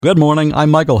Good morning,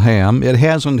 I'm Michael Hamm. It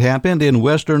hasn't happened in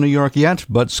western New York yet,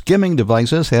 but skimming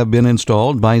devices have been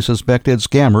installed by suspected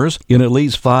scammers in at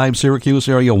least 5 Syracuse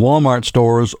area Walmart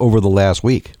stores over the last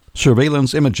week.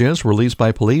 Surveillance images released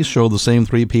by police show the same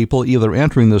 3 people either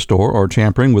entering the store or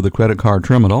tampering with the credit card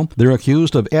terminal. They're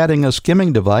accused of adding a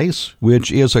skimming device,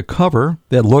 which is a cover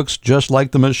that looks just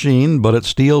like the machine, but it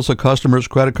steals a customer's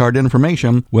credit card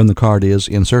information when the card is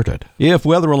inserted. If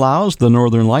weather allows, the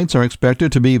northern lights are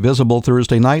expected to be visible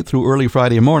Thursday night through early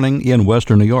Friday morning in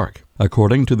western New York.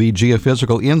 According to the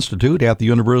Geophysical Institute at the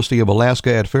University of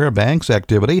Alaska at Fairbanks,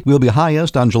 activity will be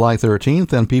highest on July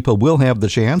 13th, and people will have the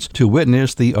chance to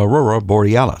witness the aurora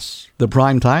borealis. The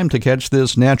prime time to catch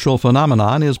this natural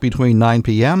phenomenon is between 9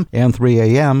 p.m. and 3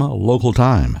 a.m. local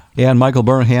time. And Michael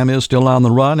Hamm is still on the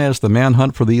run as the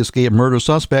manhunt for the escaped murder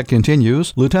suspect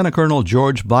continues. Lieutenant Colonel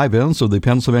George Bivens of the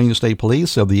Pennsylvania State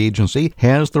Police of the agency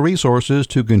has the resources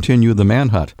to continue the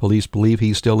manhunt. Police believe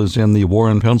he still is in the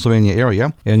Warren, Pennsylvania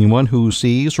area. Anyone who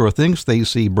sees or thinks they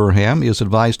see Hamm is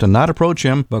advised to not approach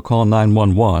him, but call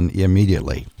 911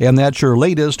 immediately. And that's your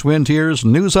latest Twin Tiers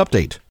news update.